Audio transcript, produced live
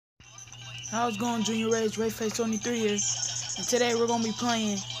How's it going, Junior Ray's RayFace23 here, and today we're going to be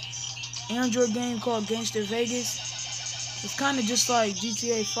playing an Android game called Gangstar Vegas. It's kind of just like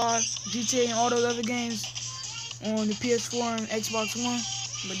GTA 5, GTA and all those other games on the PS4 and Xbox One,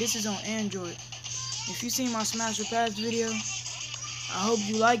 but this is on Android. If you've seen my Smash or Pass video, I hope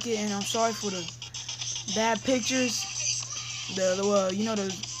you like it, and I'm sorry for the bad pictures, you know,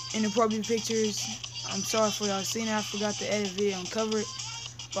 the inappropriate pictures. I'm sorry for y'all seeing it. I forgot to edit video and cover it.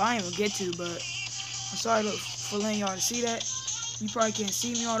 But I ain't gonna get to, but I'm sorry for letting y'all see that. You probably can't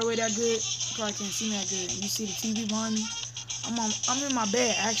see me all the way that good. You probably can't see me that good. And you see the TV behind me. I'm in my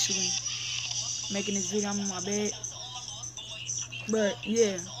bed actually, making this video. I'm in my bed. But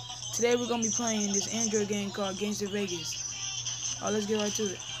yeah, today we're gonna be playing this Android game called Gangstar Vegas. Alright, let's get right to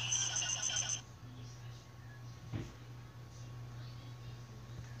it.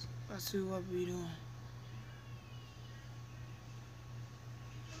 Let's see what we doing.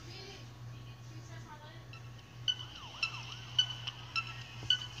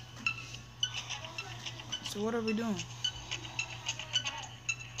 So what are we doing?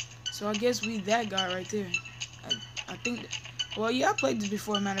 So I guess we that guy right there. I think, well, yeah, I played this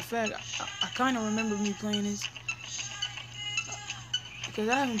before. Matter of fact, I kind of remember me playing this because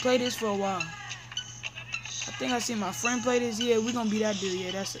I haven't played this for a while. I think I seen my friend play this. Yeah, we gonna be that dude.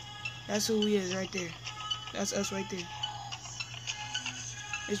 Yeah, that's who he is right there. That's us right there.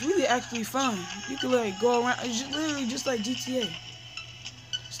 It's really actually fun. You can like go around. It's literally just like GTA.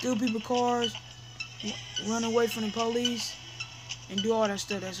 Steal people's cars, run away from the police, and do all that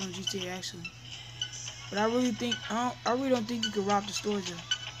stuff that's on GTA actually. But I really don't think you can rob the stores of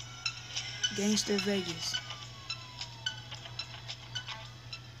Gangstar Vegas.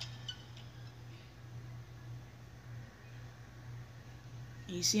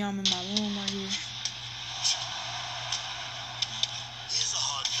 And you see I'm in my room right here. Here's a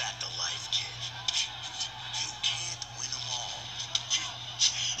hard fact of life, kid. You can't win them all.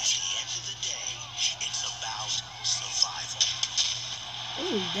 At the end of the day, it's about survival.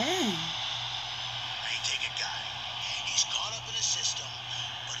 Oh, damn. Hey, take a guy. He's caught up in a system,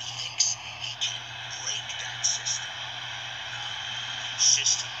 but he thinks he can break that system.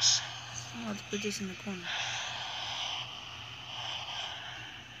 Systems. I'm about to put this in the corner.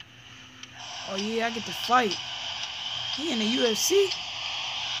 Oh yeah, I get to fight. He in the UFC.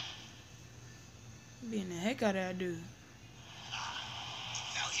 Being the heck out of that dude.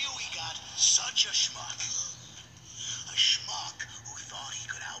 Now here we got such a schmuck. A schmuck who thought he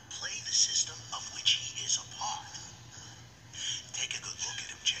could outplay the system of which he is a part. Take a good look at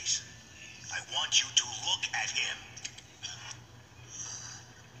him, Jason. I want you to look at him.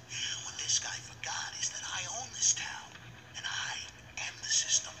 What this guy forgot is that I own this town, and I am the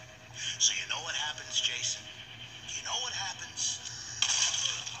system. So you know what happens, Jason? You know what happens?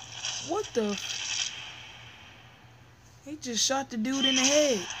 What the? He just shot the dude in the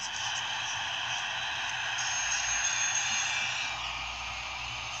head.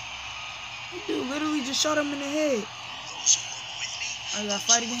 The dude literally just shot him in the head. I gotta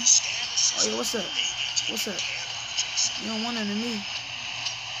fight again? Oh yeah, what's up? What's up? You don't want none of me.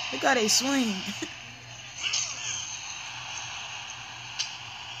 Look how they swing.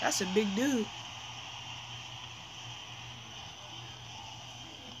 That's a big dude.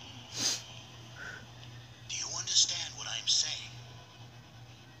 Do you understand what I'm saying?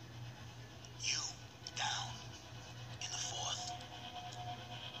 You down in the 4th.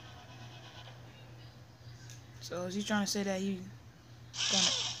 So is he trying to say that he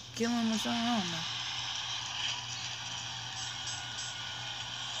gonna kill him or something? I don't know.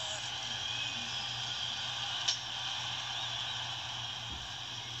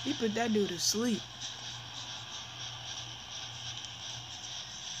 He put that dude to sleep.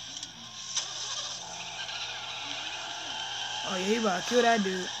 Oh yeah, he about to kill that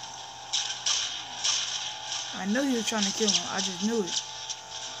dude. I knew he was trying to kill him. I just knew it.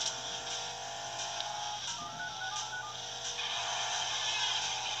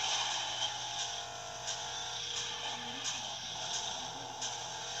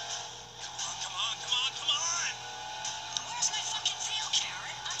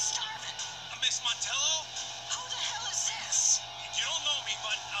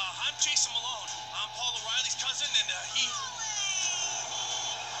 Jason Malone. I'm Paul O'Reilly's cousin, and he...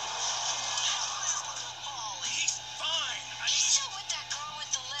 He's fine. You still with that girl with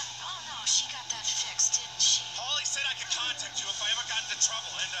the lip? Oh no, she got that fixed, didn't she? Paulie said I could contact you if I ever got into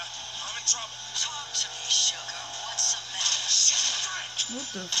trouble, and I'm in trouble. Talk to me, sugar. What's the matter? What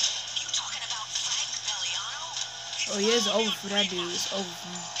the? You talking about Frank Belliano? Oh yeah, it's over for that dude. It's over for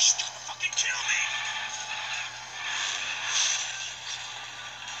him. He's trying to fucking kill me.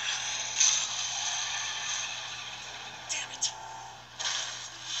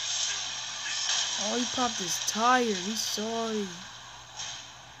 Oh, he popped his tire. He's sorry.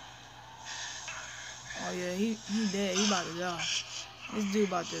 Oh yeah, he dead. He about to die. This dude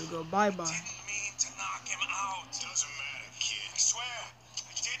about to go bye-bye. Didn't mean to knock him out. Doesn't matter, kid. I swear,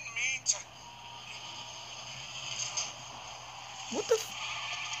 I didn't mean to. What the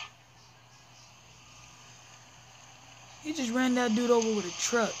He just ran that dude over with a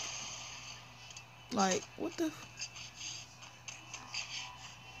truck. Like, what the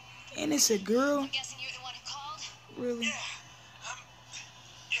And it's a girl? I'm guessing you're the one who called? Really? Yeah.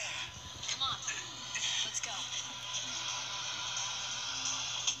 Come on. Let's go.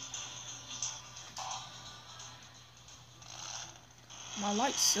 My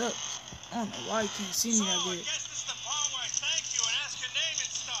light sucks. I don't know why you can't see me that I good. guess this is the part where I thank you and ask your name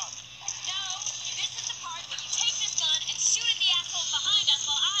and stuff. No, this is the part where you take this gun and shoot at the assholes behind us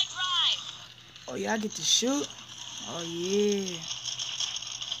while I drive. Oh yeah, I get to shoot? Oh yeah.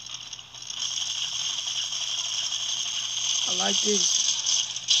 I like this.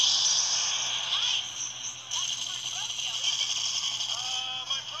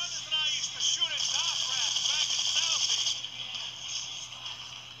 My brothers and I used to shoot at dock rats back in Southie.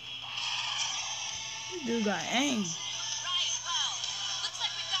 This dude got aim. Right, well, looks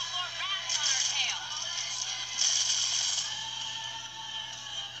like we've got more rats on our tail.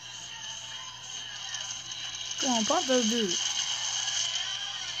 Come on, pop those dudes.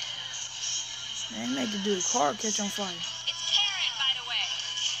 Man, make the dude car catch on fire. It's Karen, by the way.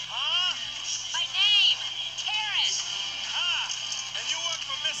 Huh? My name, Karen. Ah, and you work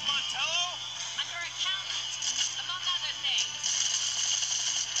for Miss Montello? I'm her accountant, among other things.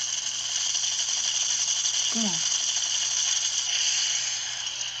 Come on.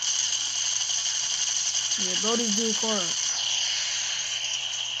 Yeah, blow this dude car up.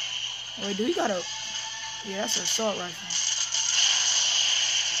 Wait, do he got a... Yeah, that's an assault rifle.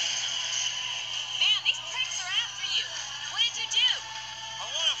 Man, these pricks are after you. What did you do? I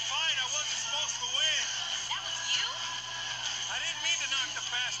won a fight I wasn't supposed to win. That was you? I didn't mean to knock the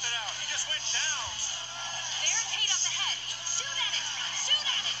bastard out. He just went down. Barricade up ahead. Shoot at it. Shoot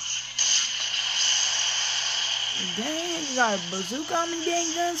at it. Dang, he got a bazooka. How many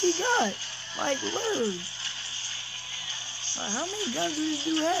dang guns he got? Like, literally. Like, how many guns does this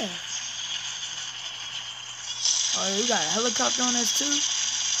dude have? Oh, he got a helicopter on us too?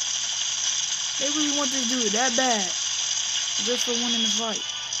 They really want this dude that bad. Just for winning the fight.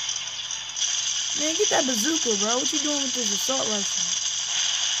 Man, get that bazooka, bro. What you doing with this assault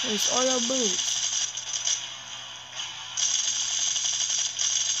rifle? Waste all your bullets.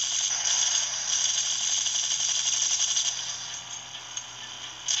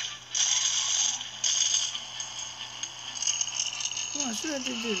 Come on, shoot at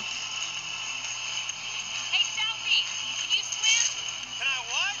this dude. Hey, Sophie, can you swim? Can I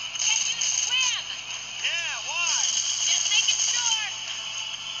what? Can you swim? Yeah, why? Just making sure.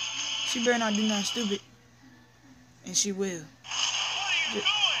 She better not do nothing stupid. And she will. What are you doing?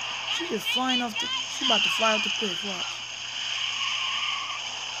 She just flying off the... She about to fly off the cliff. Watch.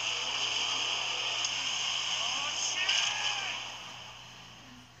 Oh,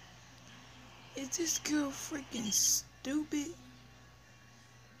 shit! Is this girl freaking stupid?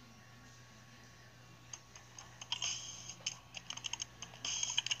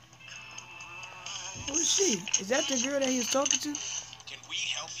 Who is she? Is that the girl that he was talking to? Can we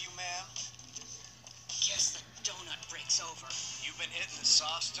help you, ma'am? Guess the donut breaks over. You've been hitting the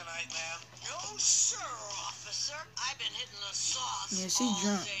sauce tonight, ma'am? No, sir, officer. I've been hitting the sauce Yeah, she all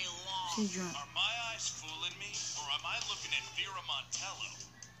drunk. day long. She drunk. Are my eyes fooling me, or am I looking at Vera Montello?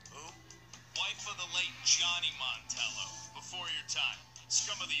 Who? Wife of the late Johnny Montello. Before your time.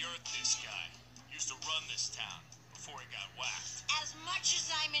 Scum of the earth, this guy. Used to run this town before he got whacked. As much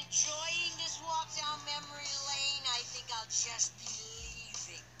as I'm enjoying this walk down memory lane, I think I'll just be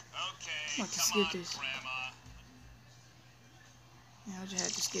leaving. Okay, I'm about to come skip on, this. Grandma. Yeah, I just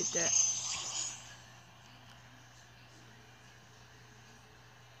had to skip that.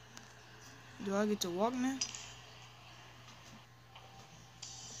 Do I get to walk now?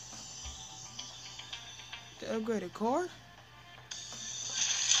 To upgrade a car?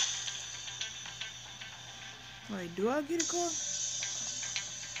 Wait, do I get a car?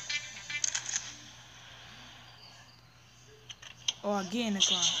 Oh, I get in the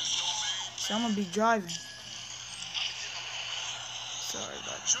car. So I'm gonna be driving. Sorry about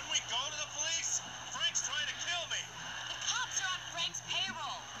that. Shouldn't we go to the police? Frank's trying to kill me. The cops are on Frank's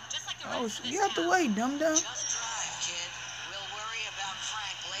payroll, just like the Oh, rest of this you have to town. wait, dum-dum. Just drive, kid. We'll worry about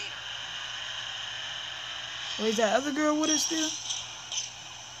Frank later. Wait, is that other girl with us still?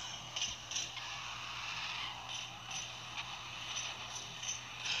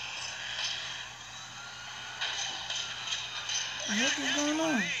 heck is going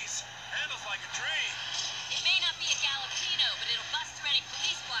on? Handles like a dream. It may not be a Galapino, but it'll bust through any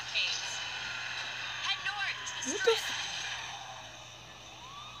police blockades. Head north to the What the strip.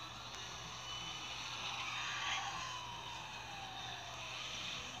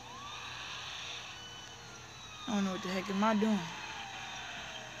 I don't know what the heck am I doing.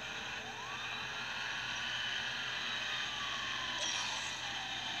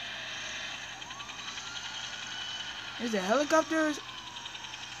 Is the helicopter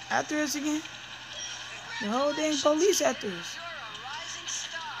after us again? The whole dang police after us. You're a rising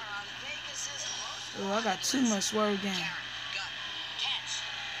star on Vegas's most Oh, I got too much swerve game. Catch.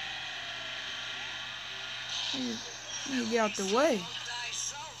 Need to get out the way. die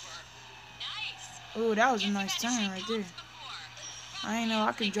sober. Nice. Oh, that was a Guess nice you've had to turn shake right there. cops before. I ain't know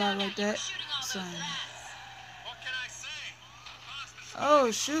I can They drive found like out you were that. shooting all those Son. rats. What can I say? Boston's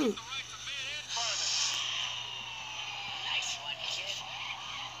Oh, shoot. the right to bid in further. Nice one, kid.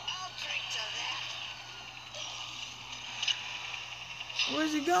 I'll drink to that.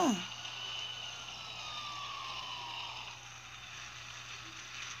 Where's he going?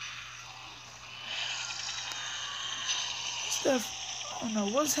 Stuff. I don't know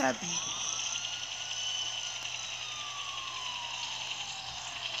what's happening.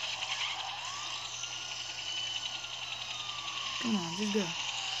 Come on, just go.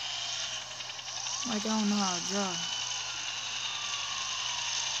 Like I don't know how to drive.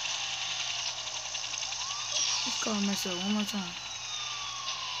 Let's call mess up one more time.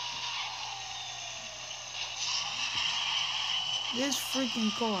 This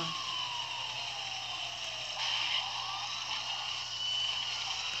freaking car.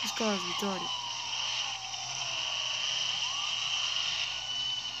 This car is retarded.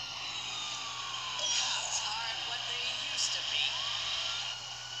 Cops aren't what they used to be.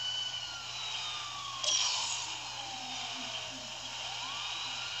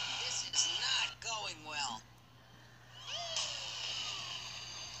 This is not going well.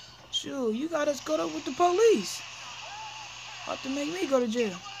 Shoot, you got us caught up with the police. About to make me go to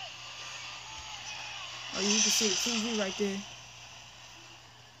jail. Oh, you can see the TV right there.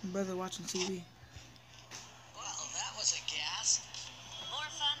 My brother watching TV. Well, that was a gas. More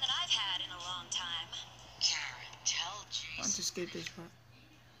fun than I've had in a long time. Karen, tell Why don't Jason. you skip this part?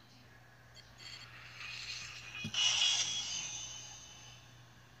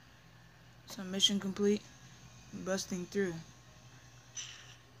 So mission complete. Busting through.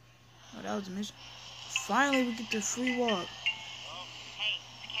 Oh, that was a mission. Finally, we get the free walk. Hey,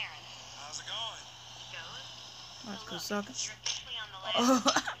 it's Karen. How's it going? Goes? Let's go Look, sucker. you're officially on the Oh. list,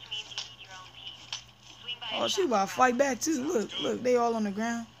 which means you need your own piece. Swing by Oh, a she shop about to around. fight back too. Look, they all on the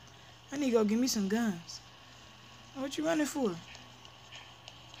ground. I need to go get me some guns. What you running for?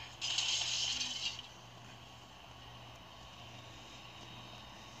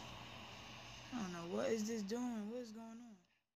 I don't know. What is this doing? What is going on?